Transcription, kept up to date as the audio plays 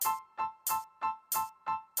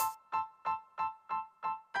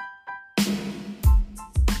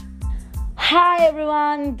Hi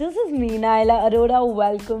everyone, this is me, Naila Arora.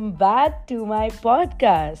 Welcome back to my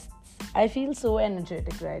podcast. I feel so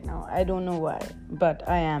energetic right now. I don't know why, but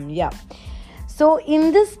I am, yeah. So,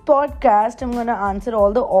 in this podcast, I'm gonna answer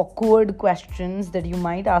all the awkward questions that you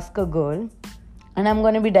might ask a girl, and I'm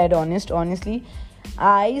gonna be dead honest. Honestly,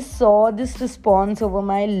 I saw this response over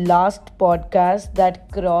my last podcast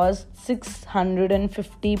that crossed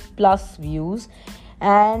 650 plus views,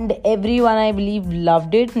 and everyone, I believe,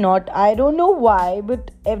 loved it. Not, I don't know why, but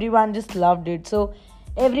everyone just loved it. So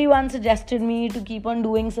everyone suggested me to keep on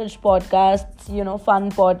doing such podcasts, fun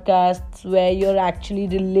podcasts where you're actually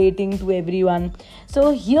relating to everyone. So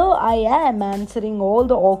here I am answering all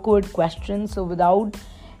the awkward questions. So without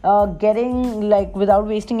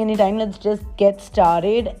wasting any time, let's just get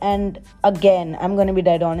started. And again, I'm gonna be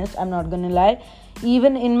dead honest, I'm not gonna lie.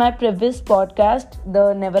 Even in my previous podcast,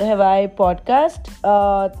 the Never Have I podcast,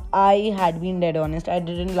 I had been dead honest. I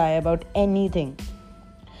didn't lie about anything.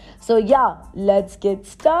 So yeah, let's get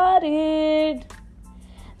started.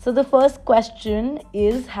 So the first question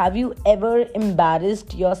is, have you ever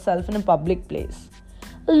embarrassed yourself in a public place?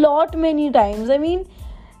 Many times.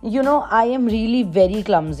 I am really very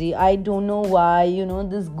clumsy. I don't know why,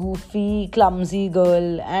 this goofy, clumsy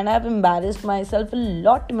girl. And I've embarrassed myself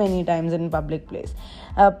many times in public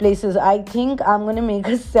places. I think I'm going to make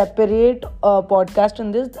a separate podcast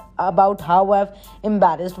on this about how I've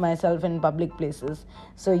embarrassed myself in public places.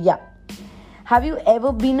 So, yeah. Have you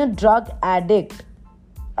ever been a drug addict?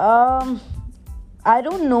 I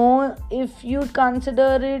don't know if you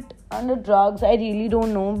consider it under drugs. I really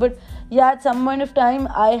don't know. But yeah, at some point of time,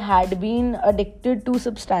 I had been addicted to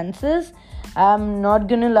substances. I'm not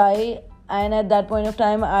gonna lie. And at that point of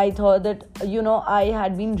time, I thought that, I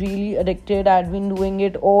had been really addicted. I had been doing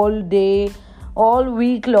it all day, all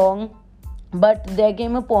week long. But there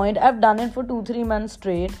came a point, I've done it for 2-3 months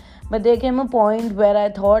straight. But there came a point where I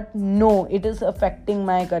thought, no, it is affecting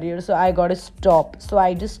my career. So I gotta stop. So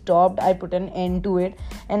I just stopped. I put an end to it.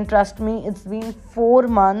 And trust me, it's been 4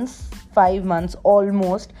 months, 5 months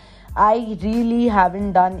almost. I really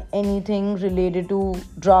haven't done anything related to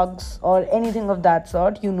drugs or anything of that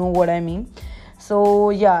sort. You know what I mean. So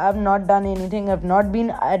yeah, I've not done anything. I've not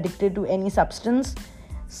been addicted to any substance.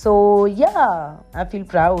 So yeah, I feel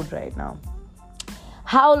proud right now.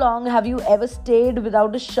 How long have you ever stayed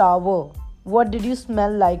without a shower? What did you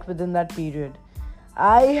smell like within that period?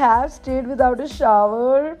 I have stayed without a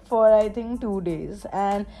shower for I think 2 days,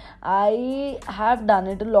 and I have done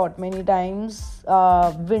it many times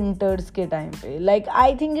winters के time पे. Like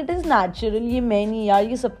I think it is natural. ये मैं नहीं यार,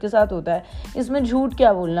 ये सबके साथ होता है. इसमें झूठ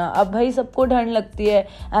क्या बोलना. अब भाई सबको ठंड लगती है,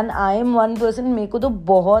 and I am one person. मेरे को तो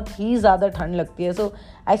बहुत ही ज़्यादा ठंड लगती है. So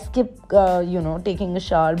I skip taking a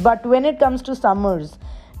shower. But when it comes to summers,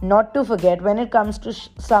 not to forget, when it comes to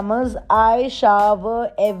summers, I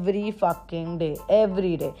shower every fucking day,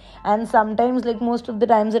 every day. And sometimes, like most of the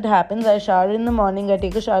times it happens, I shower in the morning, I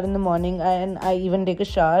take a shower in the morning, and I even take a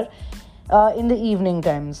shower in the evening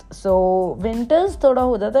times. So winters thoda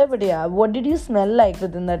hota tha, but yeah, what did you smell like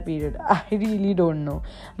within that period? I really don't know.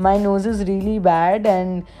 My nose is really bad,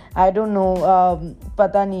 and I don't know.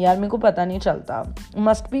 पता नहीं यार, मेरे को पता नहीं चलता.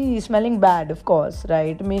 Must be smelling bad, of course,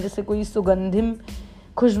 right? मेरे से कोई सुगंधिम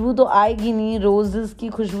खुशबू तो आएगी नहीं, रोजेस की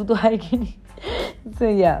खुशबू तो आएगी नहीं. So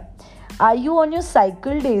yeah, are you on your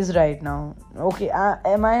cycle days right now? Okay,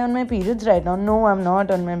 am I on my periods right now? No, I'm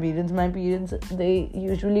not on my periods. My periods, they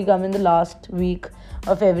usually come in the last week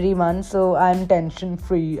of every month, so I'm tension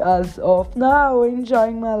free as of now,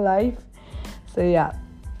 enjoying my life. So yeah.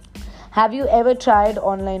 Have you ever tried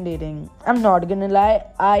online dating? I'm not gonna lie,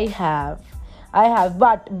 I have,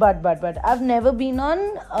 but I've never been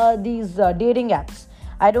on these dating apps.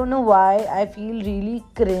 I don't know why. I feel really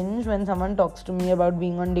cringe when someone talks to me about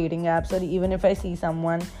being on dating apps, or even if I see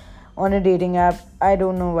someone on a dating app. I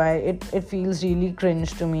don't know why. It feels really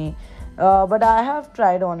cringe to me. But I have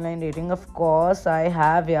tried online dating. Of course, I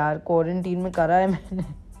have, yaar. Quarantine में करा है मैंने.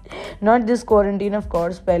 Not this quarantine, of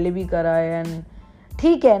course. पहले भी करा है, and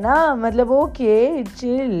ठीक है ना, मतलब okay,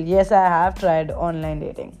 chill. Yes, I have tried online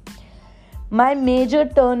dating. My major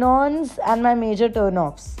turn-ons and my major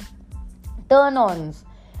turn-offs. Turn-ons.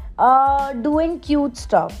 Doing cute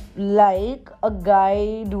stuff, like a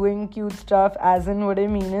guy doing cute stuff, as in what I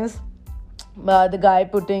mean is the guy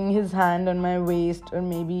putting his hand on my waist, or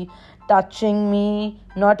maybe touching me,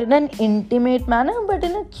 not in an intimate manner, but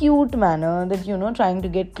in a cute manner, that trying to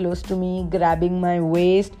get close to me, grabbing my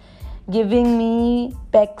waist, giving me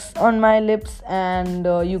pecks on my lips, and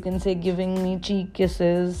you can say giving me cheek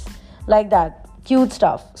kisses, like that, cute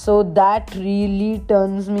stuff. So that really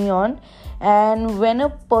turns me on. And when a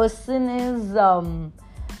person is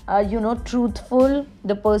truthful.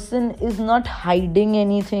 The person is not hiding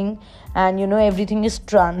anything, and everything is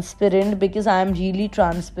transparent, because I am really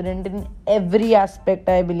transparent in every aspect.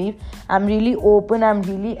 I believe I'm really open, I'm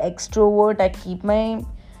really extrovert. I keep my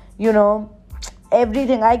you know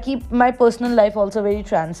everything. I keep my personal life also very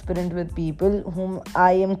transparent with people whom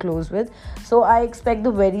I am close with, so I expect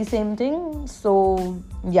the very same thing. So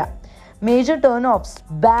yeah. Major turn offs: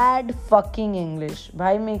 bad fucking English.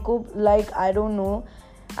 Bhai meko, like, I don't know.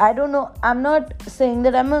 I'm not saying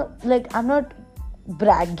that I'm not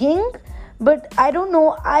bragging, but I don't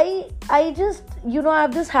know. I just I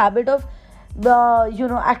have this habit of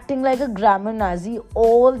acting like a grammar Nazi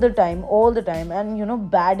all the time.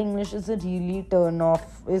 And bad English is a really turn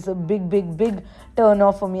off, is a big turn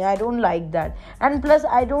off for me. I don't like that. And plus,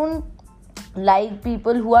 I don't like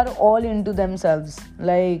people who are all into themselves,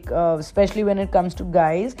 like especially when it comes to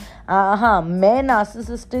guys. हाँ, मैं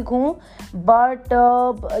narcissistic हूँ, but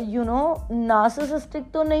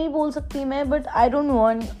narcissistic तो नहीं बोल सकती मैं, but I don't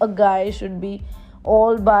want a guy should be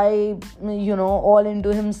all by all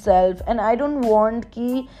into himself. And I don't want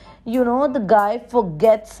ki the guy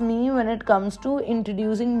forgets me when it comes to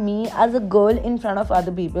introducing me as a girl in front of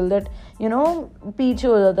other people, that पीछे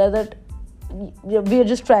हो जाता है, that we are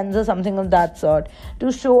just friends or something of that sort,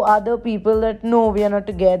 to show other people that no, we are not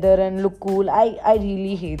together and look cool. I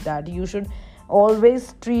really hate that. You should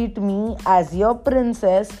always treat me as your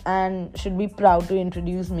princess and should be proud to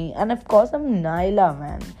introduce me. And of course, I'm Naila,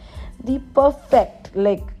 man, the perfect,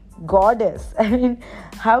 like, goddess. I mean,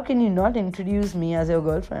 how can you not introduce me as your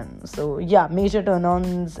girlfriend? So yeah, major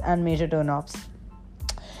turn-ons and major turn-offs.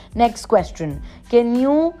 Next question: can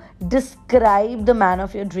you describe the man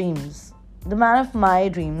of your dreams? The man of my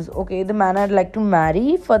dreams. Okay, the man I'd like to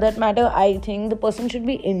marry. For that matter, I think the person should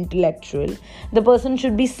be intellectual. The person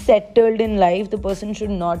should be settled in life. The person should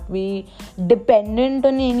not be dependent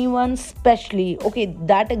on anyone, especially. Okay,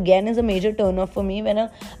 that again is a major turn off for me, when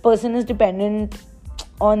a person is dependent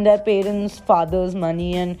on their parents' father's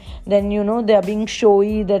money, and then they are being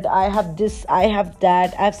showy that I have this, I have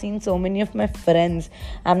that. I've seen so many of my friends,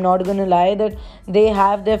 I'm not gonna lie, that they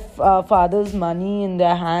have their father's money in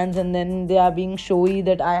their hands, and then they are being showy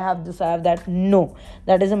that I have this, I have that. No,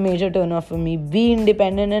 that is a major turn off for me. Be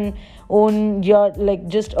independent and own your, like,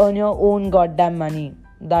 just earn your own goddamn money.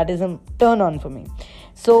 That is a turn on for me.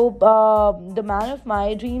 So the man of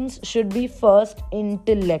my dreams should be first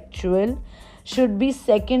intellectual, should be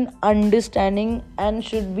second understanding, and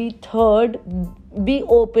should be third be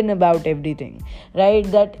open about everything, right?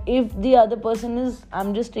 That if the other person is,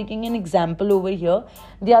 I'm just taking an example over here,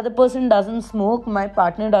 the other person doesn't smoke, my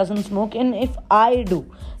partner doesn't smoke, and if I do,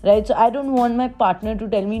 right? So I don't want my partner to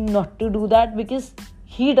tell me not to do that, because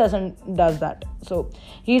he does that, so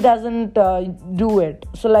he doesn't do it.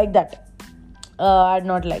 So like that, I'd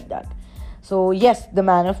not like that. So yes, the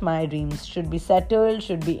man of my dreams should be settled,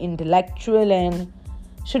 should be intellectual, and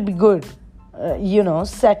should be good,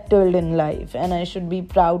 settled in life. And I should be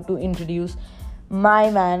proud to introduce my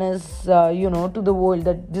man as, to the world,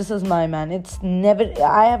 that this is my man.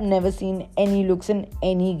 I have never seen any looks in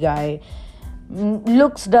any guy.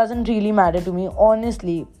 Looks doesn't really matter to me,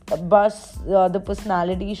 honestly, but the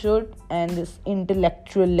personality should, and this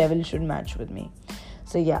intellectual level should match with me.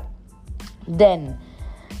 So yeah. Then,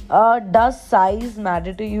 does size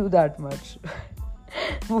matter to you that much?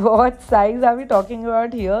 What size are we talking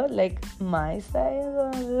about here? Like my size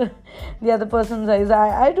or the other person's size?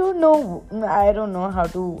 I don't know. I don't know how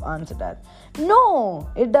to answer that. No,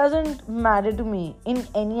 it doesn't matter to me in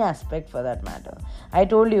any aspect, for that matter. I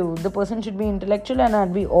told you, the person should be intellectual and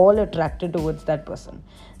I'd be all attracted towards that person.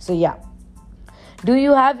 So yeah. Do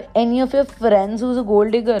you have any of your friends who's a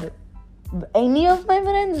gold digger? Any of my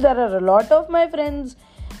friends? There are a lot of my friends.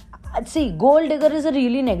 See, gold digger is a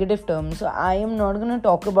really negative term, so I am not going to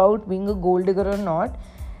talk about being a gold digger or not.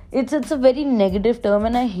 It's a very negative term,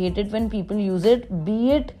 and I hate it when people use it,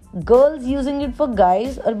 be it girls using it for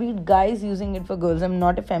guys or be it guys using it for girls. I'm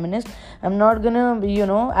not a feminist. I'm not going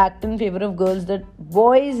to, act in favor of girls, that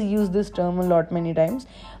boys use this term a lot, many times.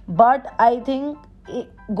 But I think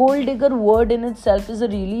gold digger word in itself is a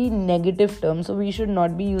really negative term, so we should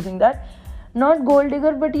not be using that. Not gold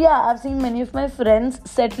digger, but yeah, I've seen many of my friends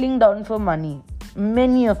settling down for money.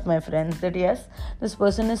 Many of my friends, that yes, this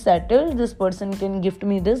person is settled, this person can gift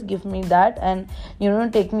me this, give me that, and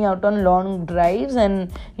take me out on long drives,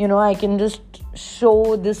 and I can just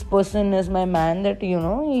show this person as my man, that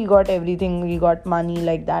he got everything, he got money,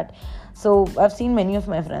 like that. So I've seen many of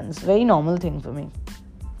my friends. Very normal thing for me.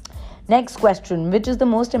 Next question: which is the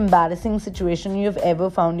most embarrassing situation you have ever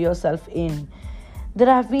found yourself in? There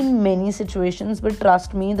have been many situations, but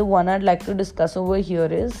trust me, the one I'd like to discuss over here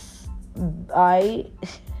is I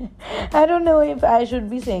I don't know if I should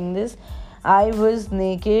be saying this. I was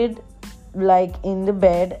naked like in the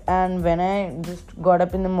bed, and when I just got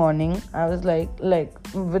up in the morning, I was like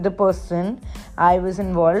with the person I was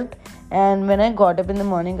involved. And when I got up in the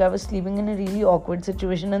morning, I was sleeping in a really awkward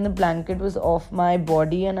situation, and the blanket was off my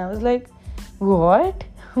body, and I was like, what?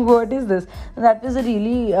 What is this? That was a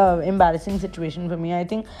really embarrassing situation for me. I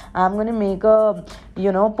think I'm gonna make a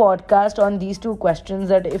podcast on these two questions,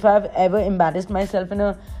 that if I've ever embarrassed myself in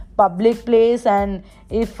a public place, and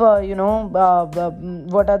if what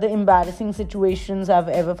are the embarrassing situations I've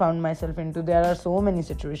ever found myself into. There are so many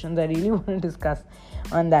situations I really want to discuss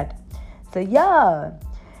on that. So yeah,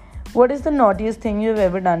 what is the naughtiest thing you've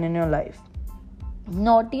ever done in your life?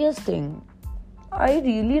 Naughtiest thing, I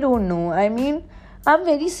really don't know. I mean, I'm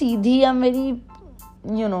very Sidhi, I'm very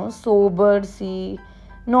sober C.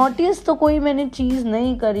 Naughtiest तो कोई मैंने चीज़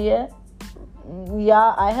नहीं करी है.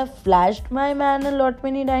 Yeah, I have flashed my man a lot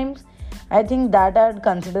many times. I think that I'd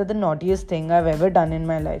consider the naughtiest thing I've ever done in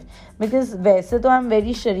my life. Because वैसे तो I'm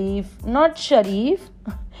very sharif. Not sharif.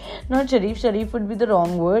 Not sharif. Sharif would be the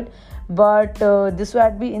wrong word. But this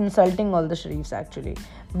would be insulting all the sharifs actually.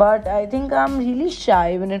 But I think I'm really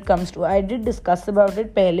shy when it comes to. I did discuss about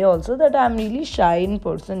it pehle also, that I'm really shy in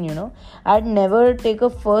person. I'd never take a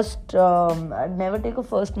first. I'd never take a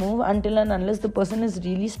first move until and unless the person is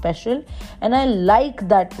really special, and I like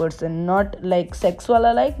that person, not like sex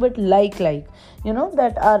wala like, but like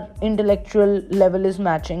that our intellectual level is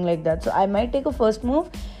matching like that. So I might take a first move.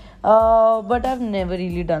 But I've never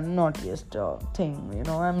really done naughtiest thing.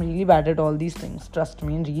 I'm really bad at all these things. Trust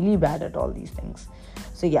me, really bad at all these things.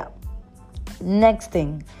 So yeah. Next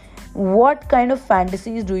thing. What kind of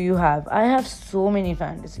fantasies do you have? I have so many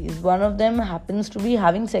fantasies. One of them happens to be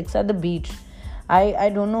having sex at the beach.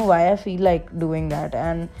 I don't know why I feel like doing that.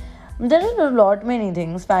 And there are a lot many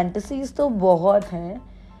things. Fantasies to bahut hain.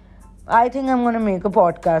 I think I'm going to make a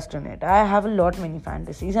podcast on it. I have a lot many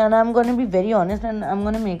fantasies, and I'm going to be very honest, and I'm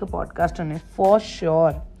going to make a podcast on it for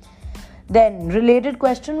sure. Then, related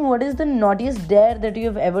question, what is the naughtiest dare that you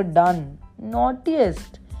have ever done?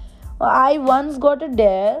 Naughtiest? I once got a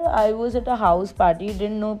dare. I was at a house party,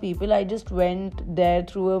 didn't know people. I just went there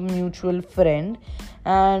through a mutual friend.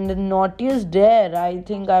 And the naughtiest dare, I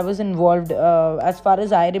think I was involved, as far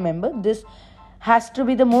as I remember. This has to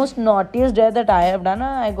be the most naughtiest dare that I have done.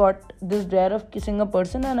 I got this dare of kissing a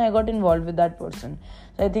person, and I got involved with that person.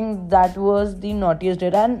 So I think that was the naughtiest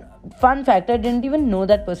dare. And fun fact, I didn't even know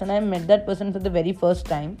that person. I met that person for the very first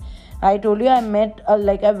time. I told you I met, I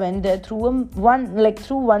went there through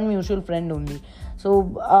one mutual friend only.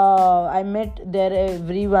 So I met there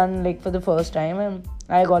everyone for the first time, and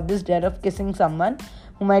I got this dare of kissing someone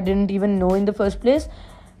whom I didn't even know in the first place.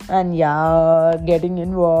 And yeah, getting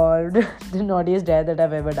involved. The naughtiest dare that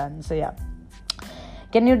I've ever done. So yeah.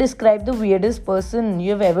 Can you describe the weirdest person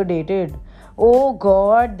you've ever dated? Oh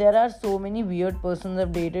god, there are so many weird persons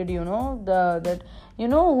I've dated, who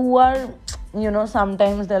are,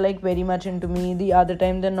 sometimes they're very much into me. The other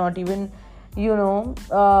time they're not even,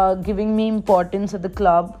 giving me importance at the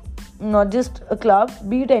club. Not just a club,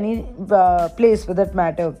 be it any place for that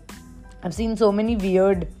matter. I've seen so many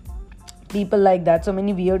weird people like that, so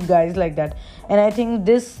many weird guys like that, and I think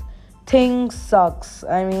this thing sucks.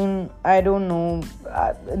 I mean, I don't know,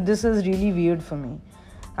 this is really weird for me.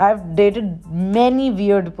 I've dated many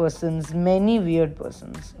weird persons.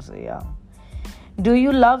 So yeah. Do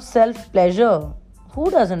you love self-pleasure? Who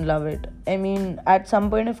doesn't love it? I mean, at some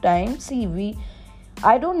point of time,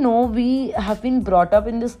 I don't know, we have been brought up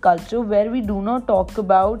in this culture where we do not talk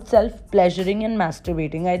about self-pleasuring and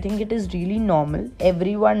masturbating. I think it is really normal.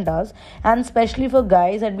 Everyone does. And especially for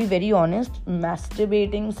guys, I'd be very honest,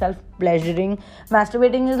 masturbating, self-pleasuring.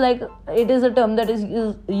 Masturbating is it is a term that is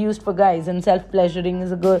used for guys, and self-pleasuring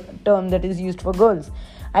is a term that is used for girls.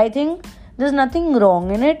 I think there's nothing wrong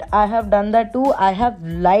in it. I have done that too. I have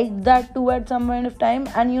liked that too at some point of time.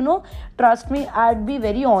 And trust me, I'd be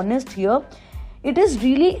very honest here. It is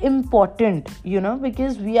really important,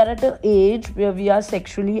 because we are at an age where we are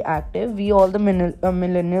sexually active. We all the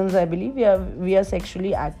millennials, I believe, we are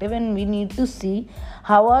sexually active, and we need to see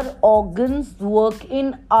how our organs work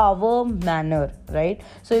in our manner, right?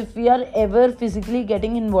 So if we are ever physically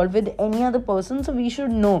getting involved with any other person, so we should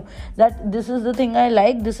know that this is the thing I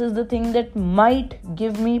like, this is the thing that might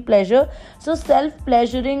give me pleasure. So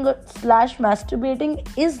self-pleasuring /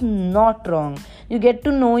 masturbating is not wrong. You get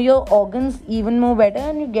to know your organs even more better,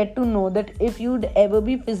 and you get to know that if you'd ever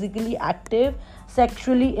be physically active,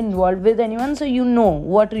 sexually involved with anyone, so you know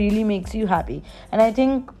what really makes you happy. And I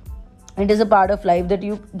think it is a part of life that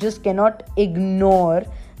you just cannot ignore,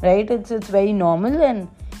 right? It's very normal, and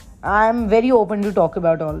I'm very open to talk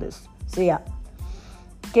about all this. So yeah,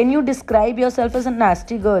 can you describe yourself as a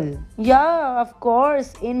nasty girl? Yeah, of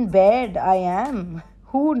course. In bed, I am.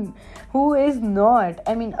 Who is not?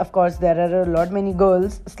 I mean, of course, there are a lot many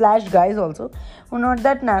girls slash guys also who are not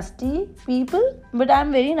that nasty people, but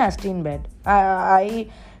I'm very nasty in bed. I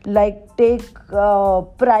like take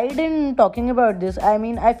pride in talking about this. I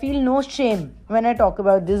mean, I feel no shame when I talk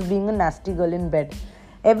about this being a nasty girl in bed.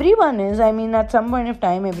 Everyone is. I mean, at some point of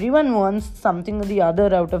time, everyone wants something or the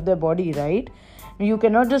other out of their body, right? You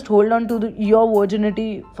cannot just hold on to your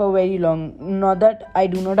virginity for very long. Not that I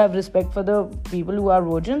do not have respect for the people who are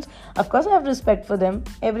virgins. Of course, I have respect for them.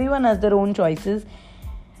 Everyone has their own choices.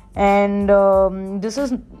 And this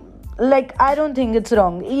is like, I don't think it's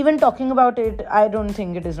wrong. Even talking about it, I don't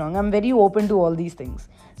think it is wrong. I'm very open to all these things.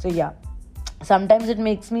 So, yeah. Sometimes it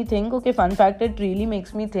makes me think, okay, fun fact, it really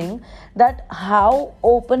makes me think that how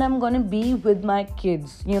open I'm going to be with my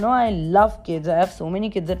kids. You know, I love kids. I have so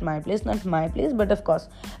many kids at my place, not my place, but of course,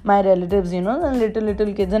 my relatives, you know, the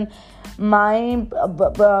little kids. And my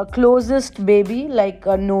closest baby, like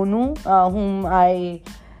Nonu, whom I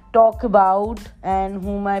talk about and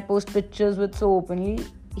whom I post pictures with so openly,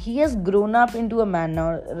 he has grown up into a man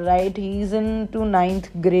now, right? He's into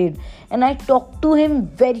 9th grade, and I talk to him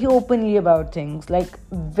very openly about things, like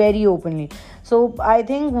very openly. So I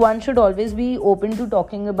think one should always be open to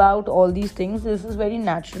talking about all these things. This is very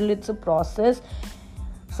natural. It's a process.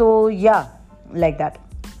 So yeah, like that.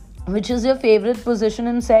 Which is your favorite position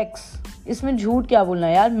in sex? इसमें झूठ क्या बोलना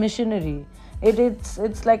यार? Missionary.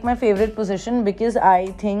 It's like my favorite position, because I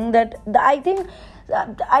think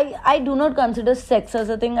I do not consider sex as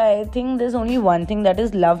a thing. I think there's only one thing, that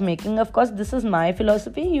is love making. Of course, this is my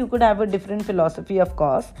philosophy. You could have a different philosophy, of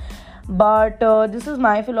course. But this is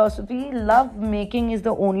my philosophy. Love making is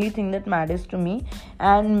the only thing that matters to me.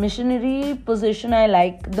 And missionary position I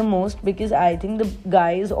like the most, because I think the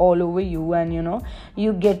guy is all over you, and you know,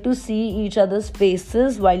 you get to see each other's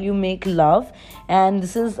faces while you make love. And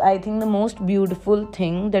this is, I think, the most beautiful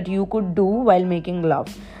thing that you could do while making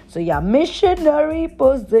love. So yeah, missionary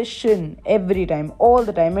position every time, all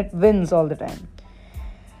the time. It wins all the time.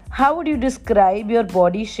 How would you describe your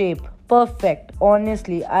body shape? Perfect.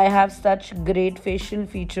 Honestly, I have such great facial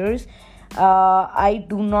features. I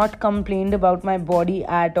do not complain about my body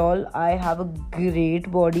at all. I have a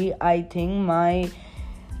great body. I think my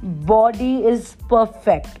body is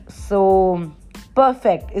perfect. So,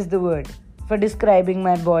 perfect is the word for describing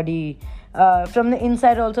my body. From the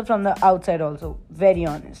inside also, from the outside also. Very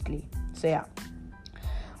honestly. So, yeah.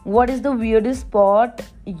 What is the weirdest spot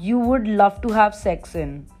you would love to have sex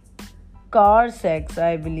in? Car sex,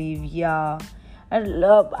 I believe. Yeah,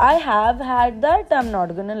 I have had that, I'm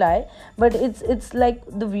not gonna lie, but it's like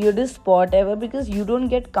the weirdest spot ever, because you don't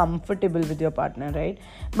get comfortable with your partner, right?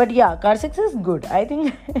 But yeah, car sex is good. I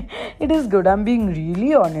think it is good. I'm being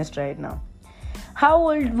really honest right now. How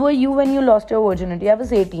old were you when you lost your virginity? I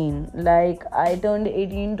was 18. Like, I turned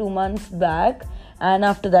 18 2 months back, and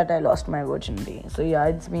after that I lost my virginity. So yeah,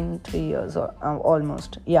 it's been 3 years or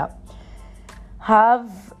almost. Yeah.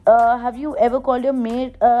 Have you ever called your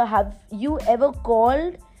mate? Have you ever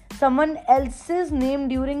called someone else's name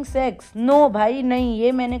during sex? No भाई नहीं,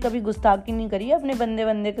 ये मैंने कभी गुस्ताखी नहीं करी अपने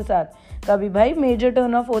बंदे के साथ. कभी भाई मेजर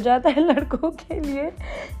टर्न ऑफ हो जाता है लड़कों के लिए,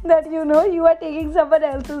 that you know you are taking someone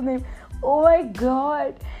else's name. Oh my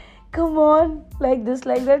god, come on, like this,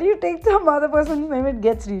 like that, you take some other person's name, it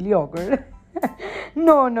gets really awkward.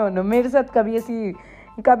 No, मेरे साथ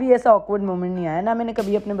कभी ऐसा awkward moment नहीं आया ना. मैंने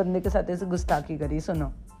कभी अपने बंदे के साथ ऐसे गुस्ताखी करी.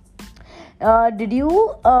 सुनो,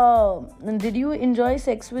 did you enjoy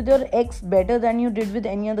sex with your ex better than you did with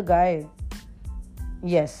any other guy?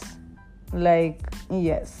 Yes,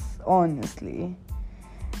 honestly,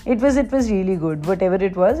 it was really good. Whatever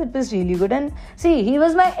it was really good. And see, he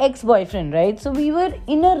was my ex-boyfriend, right? So we were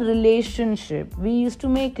in a relationship. We used to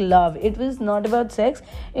make love. It was not about sex.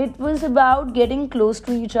 It was about getting close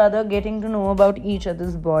to each other, getting to know about each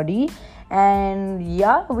other's body. And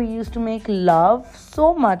yeah, we used to make love,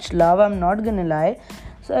 so much love, I'm not gonna lie.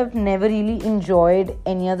 So I've never really enjoyed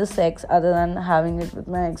any other sex other than having it with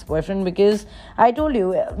my ex-boyfriend, because I told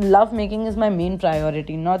you, love making is my main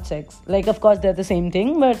priority, not sex. Like, of course, they're the same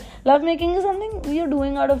thing, but love making is something you're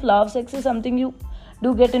doing out of love. Sex is something you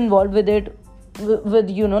do get involved with it, with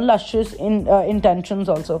you know, luscious intentions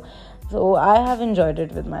also. So I have enjoyed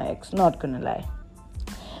it with my ex, not gonna lie.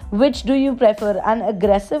 Which do you prefer, an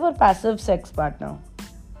aggressive or passive sex partner?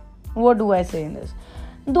 What do I say in this?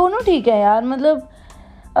 दोनों ठीक है यार. मतलब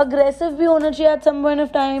aggressive भी होना चाहिए at some point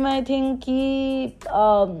of time. I think कि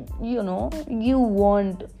you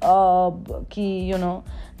want कि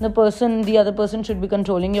the other person should be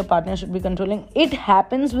controlling, your partner should be controlling. It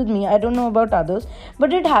happens with me. I don't know about others,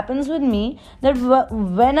 but it happens with me that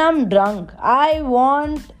when I'm drunk, I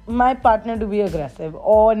want my partner to be aggressive.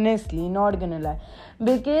 Honestly, not gonna lie,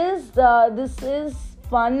 because this is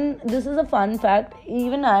a fun fact.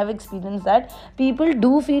 Even I have experienced that people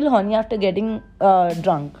do feel horny after getting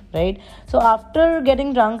drunk, right? So after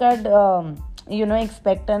getting drunk, I'd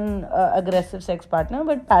expect an aggressive sex partner,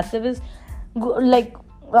 but passive is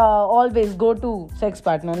always go to sex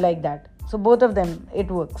partner, like that. So both of them, it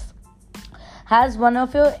works. Has one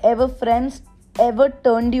of your friends ever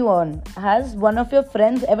turned you on? Has one of your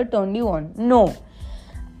friends ever turned you on? No.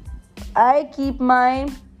 I keep my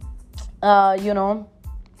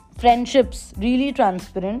friendships really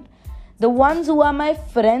transparent. The ones who are my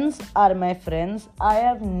friends are my friends. I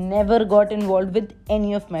have never got involved with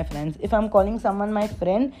any of my friends. If I'm calling someone my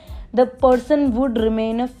friend, the person would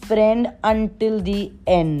remain a friend until the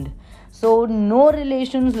end. So no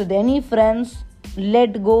relations with any friends.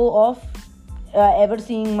 Let go of ever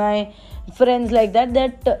seeing my friends like that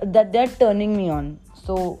they're turning me on.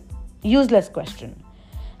 So useless question.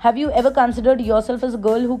 Have you ever considered yourself as a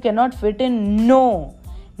girl who cannot fit in? No,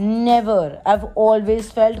 never. I've always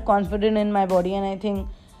felt confident in my body, and I think,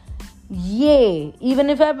 yay. Even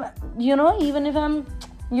if I'm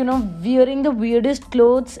wearing the weirdest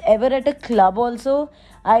clothes ever at a club, also,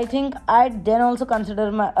 I think I'd then also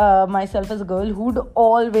consider myself as a girl who'd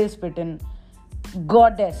always fit in.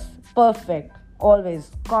 Goddess, perfect, always.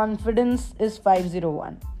 Confidence is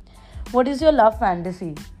 501. What is your love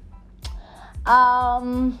fantasy?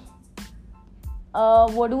 What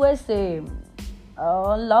do I say?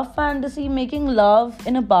 Love fantasy, making love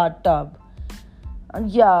in a bathtub.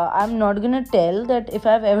 Yeah, I'm not gonna tell that if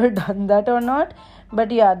I've ever done that or not,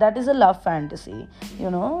 but yeah, that is a love fantasy.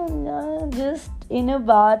 Just in a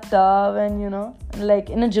bathtub and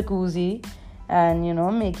like in a jacuzzi and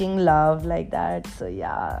making love like that. So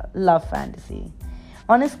yeah, love fantasy.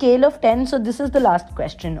 On a scale of 10, so this is the last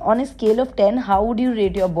question. On a scale of 10, how would you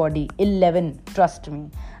rate your body? 11. Trust me.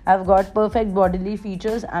 I've got perfect bodily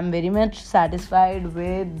features. I'm very much satisfied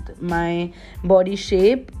with my body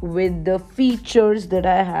shape, with the features that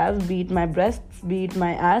I have, be it my breasts, be it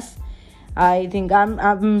my ass. I think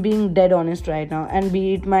I'm being dead honest right now. And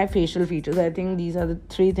be it my facial features. I think these are the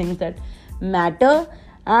three things that matter.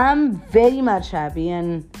 I'm very much happy,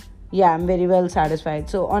 and yeah, I'm very well satisfied.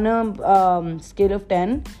 So on a scale of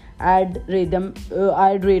 10, I'd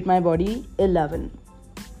rate my body 11.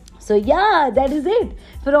 So yeah, that is it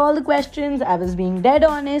for all the questions. I was being dead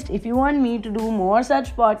honest. If you want me to do more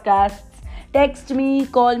such podcasts, text me,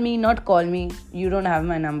 call me, not call me. You don't have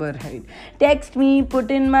my number, right? Text me,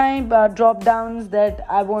 put in my drop downs that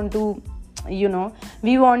I want to,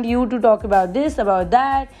 we want you to talk about this, about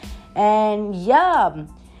that. And yeah, I'm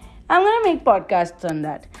gonna make podcasts on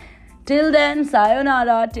that. Till then,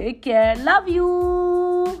 sayonara, take care, love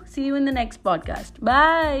you. See you in the next podcast.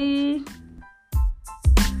 Bye.